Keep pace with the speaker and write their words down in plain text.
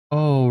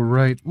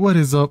Alright, what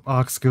is up,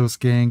 Ox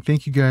Ghost Gang?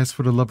 Thank you guys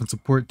for the love and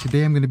support.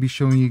 Today I'm going to be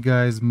showing you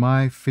guys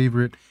my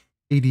favorite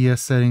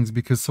ADS settings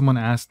because someone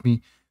asked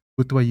me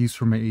what do I use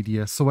for my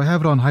ADS. So I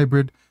have it on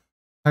hybrid.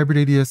 Hybrid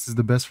ADS is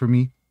the best for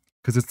me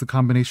because it's the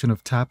combination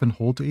of tap and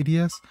hold to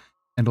ADS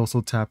and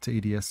also tap to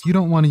ADS. You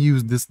don't want to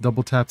use this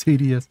double tap to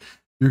ADS.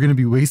 You're going to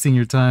be wasting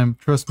your time.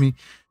 Trust me,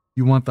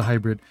 you want the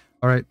hybrid.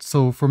 Alright,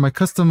 so for my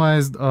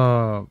customized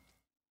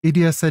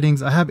ADS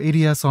settings, I have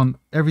ADS on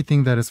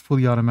everything that is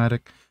fully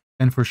automatic.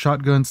 And for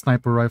shotguns,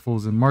 sniper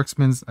rifles, and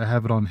marksmans, I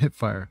have it on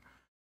hipfire.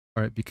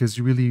 Alright, because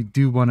you really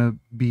do want to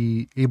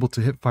be able to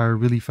hipfire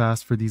really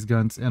fast for these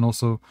guns. And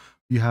also,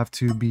 you have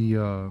to be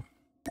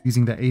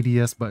using the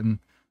ADS button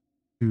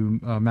to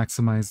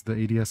maximize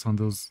the ADS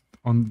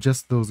on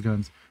just those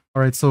guns.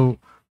 Alright, so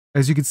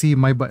as you can see,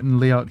 my button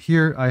layout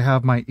here, I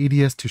have my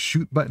ADS to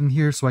shoot button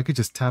here. So I could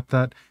just tap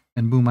that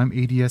and boom, I'm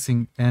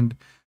ADSing and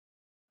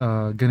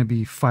gonna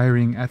be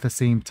firing at the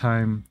same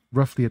time,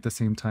 roughly at the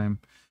same time.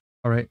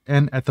 All right,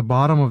 and at the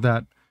bottom of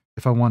that,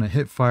 if I want to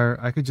hit fire,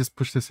 I could just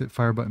push this hit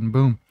fire button,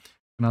 boom,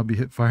 and I'll be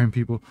hit firing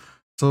people.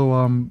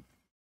 So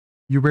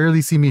you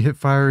rarely see me hit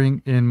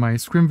firing in my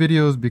scrim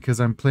videos because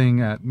I'm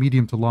playing at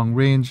medium to long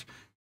range,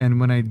 and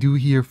when I do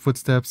hear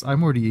footsteps,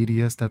 I'm already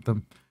ADS'd at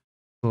them.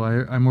 So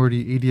I'm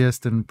already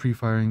ADS'd and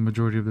pre-firing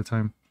majority of the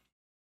time.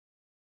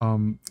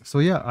 So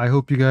yeah, I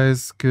hope you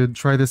guys could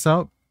try this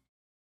out.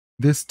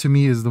 This to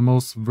me is the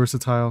most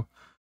versatile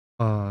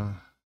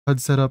HUD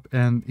setup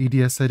and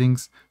ADS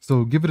settings,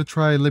 so give it a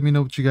try. Let me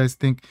know what you guys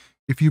think.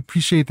 If you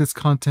appreciate this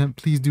content,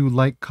 please do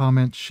like,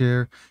 comment,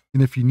 share,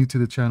 and if you're new to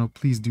the channel,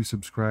 please do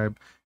subscribe.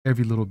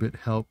 Every little bit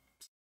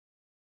helps.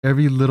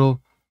 Every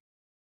little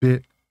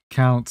bit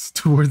counts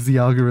towards the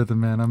algorithm,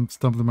 man. I'm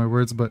stumbling my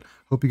words, but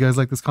hope you guys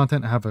like this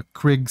content. I have a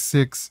Krig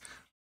 6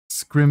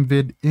 scrim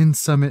vid in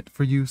Summit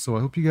for you, so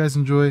I hope you guys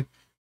enjoy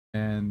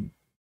and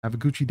have a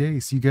Gucci day.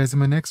 See you guys in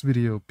my next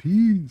video.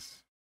 Peace.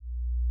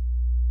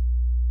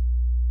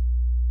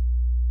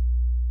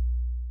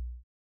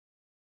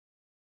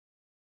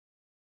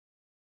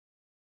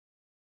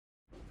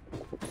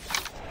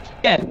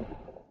 Yan.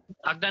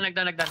 Agdan.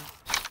 Dead.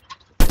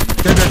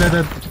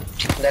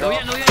 Low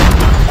yan.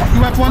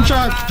 You have one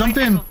shot. Jumped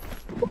in.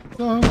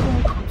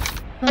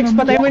 X,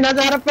 patay mo yung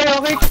nasa harap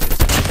kayo, okay?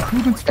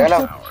 Teka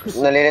lang,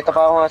 nalilito pa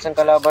ako nga sa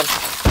kalaban.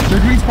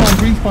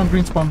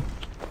 Green spawn.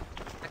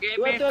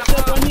 Nag-e-MS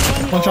ako.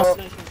 One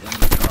shot.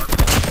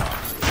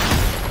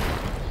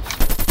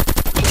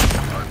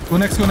 Go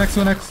next.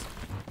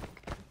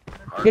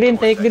 Green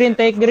take,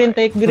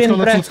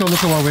 Let's go,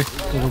 Huawei.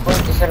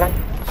 Isa lang.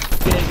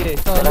 Gire.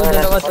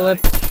 Dalawa tuwep.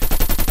 Ito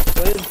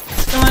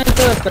nga yung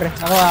tuwep, pre.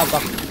 Ako hapak.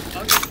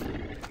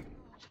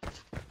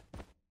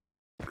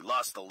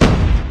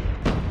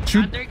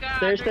 Shoot.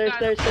 Stairs.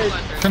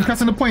 Can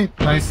in the point.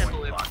 Nice.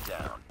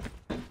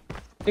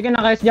 Sige,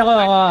 naka-SG ako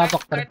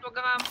hapak, pre. Huwag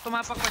ka nga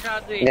tumapak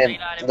masyado eh.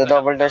 Hindi,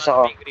 double doors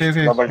ako.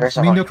 Okay. Double doors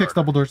ako. Nino kicks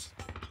double doors.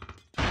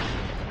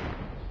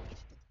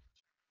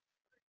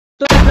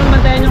 Tuwep lang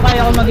bantayan yung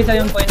kaya ko mag-isa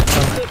yung point.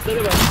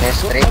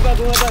 S3.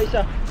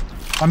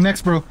 I'm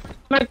next, bro.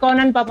 May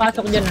Conan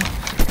papasok dyan, ha.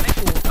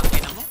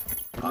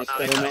 Next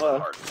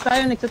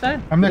tayo.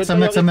 I'm next.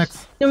 Hold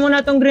nyo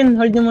muna tong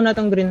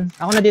green.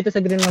 Ako na dito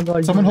sa green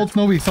mag-hold. Someone hold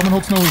Snowy.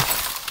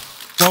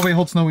 Huawei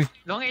hold Snowy.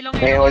 Long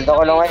May hold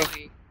ako long ay.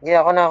 Hindi,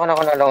 ako na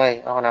long ay.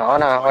 Ako na.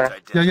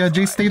 Yeah,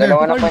 Jay, stay there.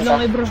 Dalawa na Hold pa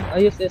lang isa. bro.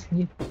 Ayos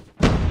SG.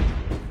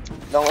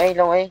 Long ay.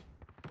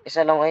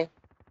 Isa long ay.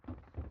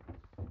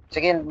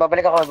 Sige,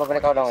 babalik ako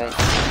long ay.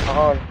 Ako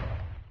hold.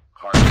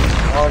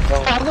 Long.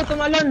 Bago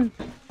tumalon.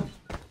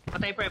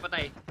 Patay.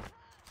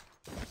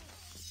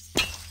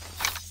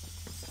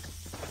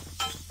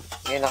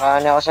 Sige,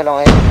 nakaano ako sa long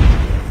ay.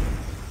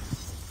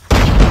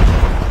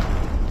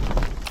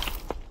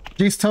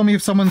 Jace, tell me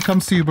if someone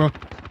comes to you, bro.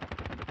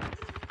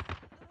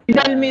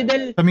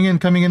 Middle.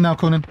 Coming in now,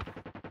 Conan.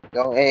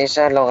 Long ay,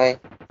 isa long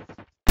ay.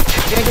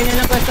 Kaya ganyan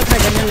lang pwesto,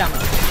 pre. Ganyan lang.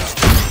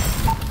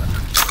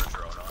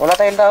 Wala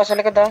tayong tao sa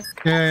likod ha.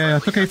 Yeah.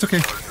 It's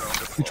okay.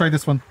 We try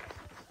this one.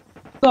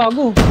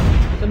 Gago.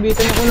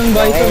 Sabitan ako ng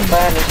Long ay bison.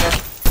 pa, next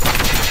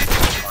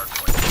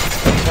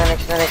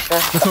na.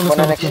 Takbo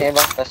na next yung iba.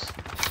 Tas,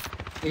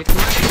 Got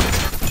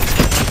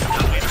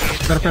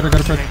a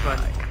pet.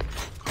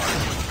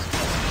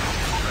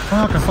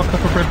 Fuck, I fucked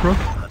up a pet, bro.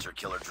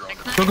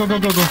 Go.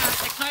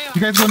 You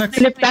guys go next.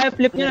 Flip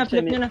nyo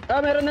na.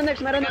 Meron na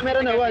next,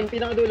 meron na one,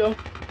 pinakadulo.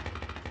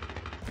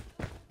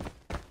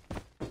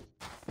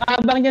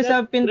 Abang dyan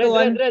sa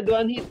pintuan. Red,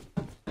 one hit.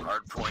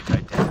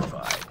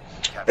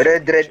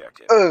 red.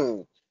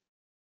 Oh!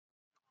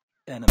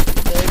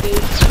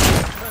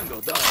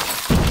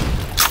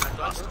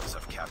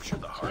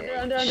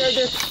 Under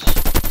this.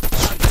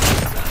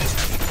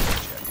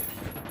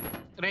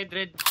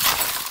 Red.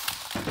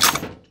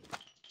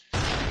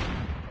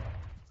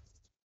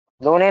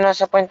 Low na yung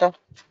nasa point oh.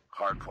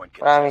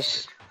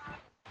 Promise.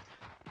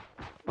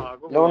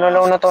 Low na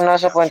to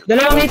nasa point.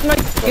 Dalawang hit mark.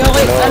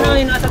 Okay, ano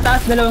yung nasa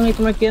taas, dalawang hit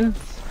mark yun.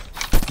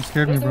 You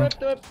scared me, bro.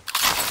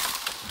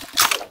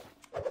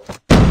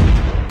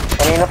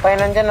 Kanina pa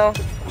yun nandyan oh.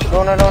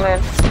 Low na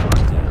yan.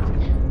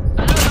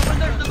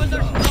 Ano, double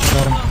doors.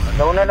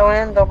 Low na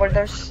yan, double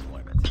doors.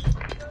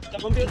 Sa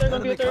computer.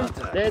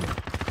 Dead.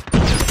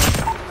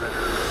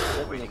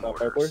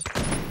 Parkour.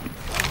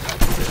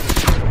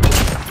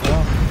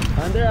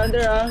 Under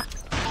ah.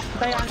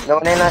 Low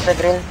na yung nasa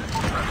green.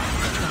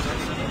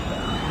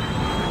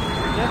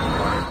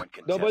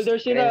 Double door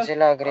Green sila.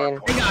 sila, green.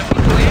 Ay, gagi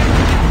ko eh.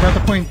 Got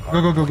the point.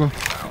 Go.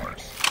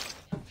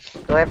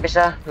 2F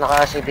isa,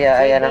 naka-CBI,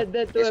 ayan na.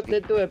 Dead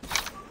 2F.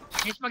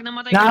 Yes, pag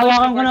namatay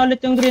Nahawakan ko na ulit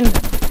yung green.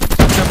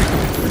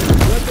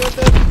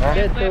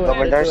 Dead 2F.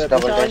 Double doors. I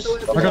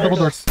got double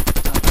doors.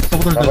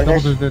 Double Double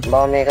doors doors. dead.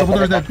 Baka may Double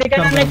doors kapalit. dead. Take ka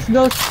na next,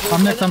 ghost.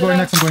 I'm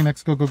going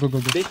next. Go. Base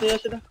nila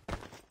sila.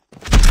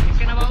 Next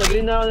ka na, Nasa Wawi.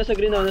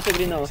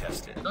 green na ako.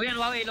 Low yan,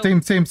 Wawi, low.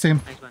 Same.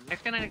 Nice one.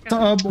 Next ka na.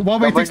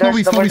 Huawei takes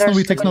Snowy.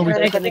 Takes Snowy.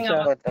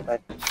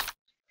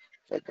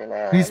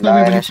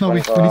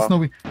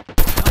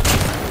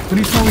 We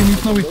need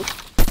Snowy.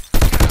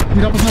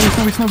 Need up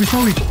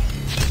Snowy.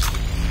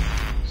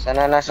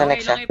 Sana nasa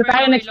next ha.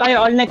 Next tayo.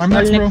 All next. I'm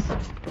next, bro.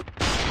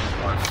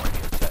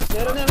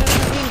 Meron na.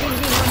 Green.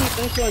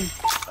 Nice one.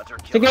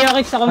 Sige,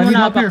 Yokix, ako I need muna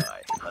help here.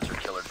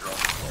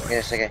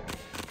 Okay, sige.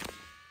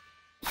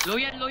 Low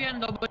yan,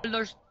 double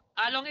doors.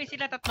 Long A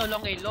sila tatlo,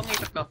 long A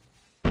tatlo.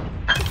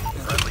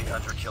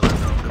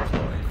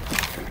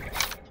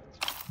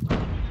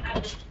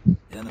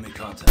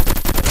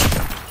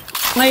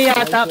 May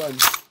yata. Nice one.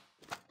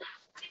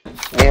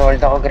 Okay,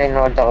 hold ako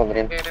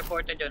green. Okay,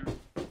 reported yun.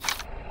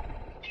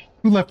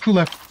 Two left.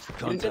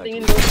 Green ka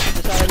tingin ko.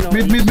 Sa akin lang.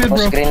 Mid,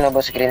 bro.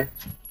 Boss green.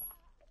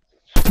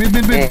 Mid.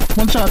 Okay.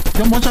 One shot,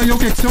 yo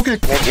kick.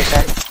 Mid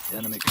isa.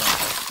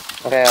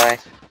 Okay.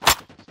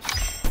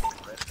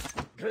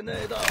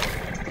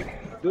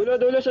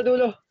 Dulo sa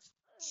dulo.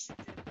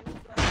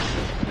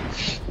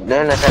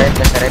 Doon, nasa red.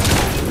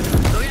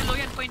 Low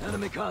yan, point.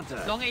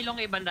 Long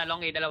A, banda,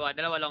 long A, dalawa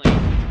long A.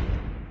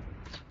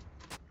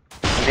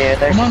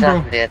 Theaters Come on, isa.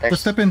 bro. Theaters.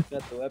 Let's step in.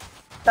 Got 2F.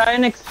 Tayo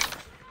next.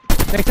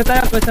 Next na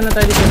tayo. Pwesta na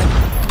tayo dito.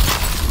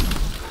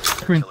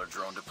 Green.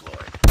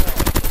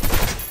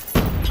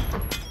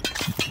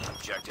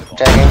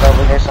 Checking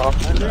double doors ako.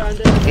 Under.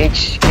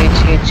 Cage.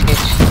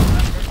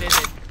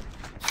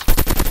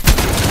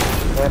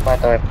 Dead.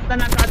 Tuwep.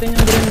 Tanat natin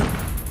yung green.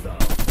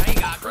 Ay,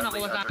 gago,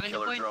 nakuha sa akin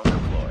yung point.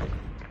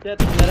 Dead.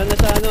 Meron na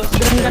sa ano.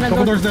 Green ka na,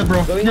 Double ghost. doors dead,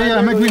 bro. Yeah,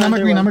 I'm at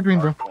green,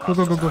 bro.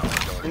 Go.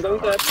 Ang gawin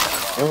 2F.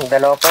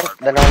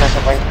 Dalawa nasa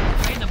point.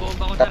 Ay,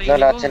 nabomba ko Tatlo sarili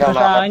lahat ko. sila Sa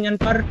umakap. akin yan,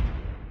 par.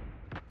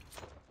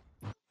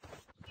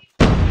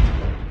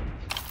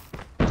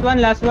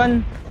 Last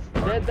one.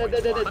 Dead.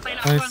 Patay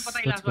last one.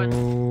 Nice. Let's go.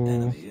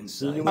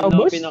 Yun yung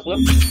Paubos? mga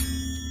pinaklop.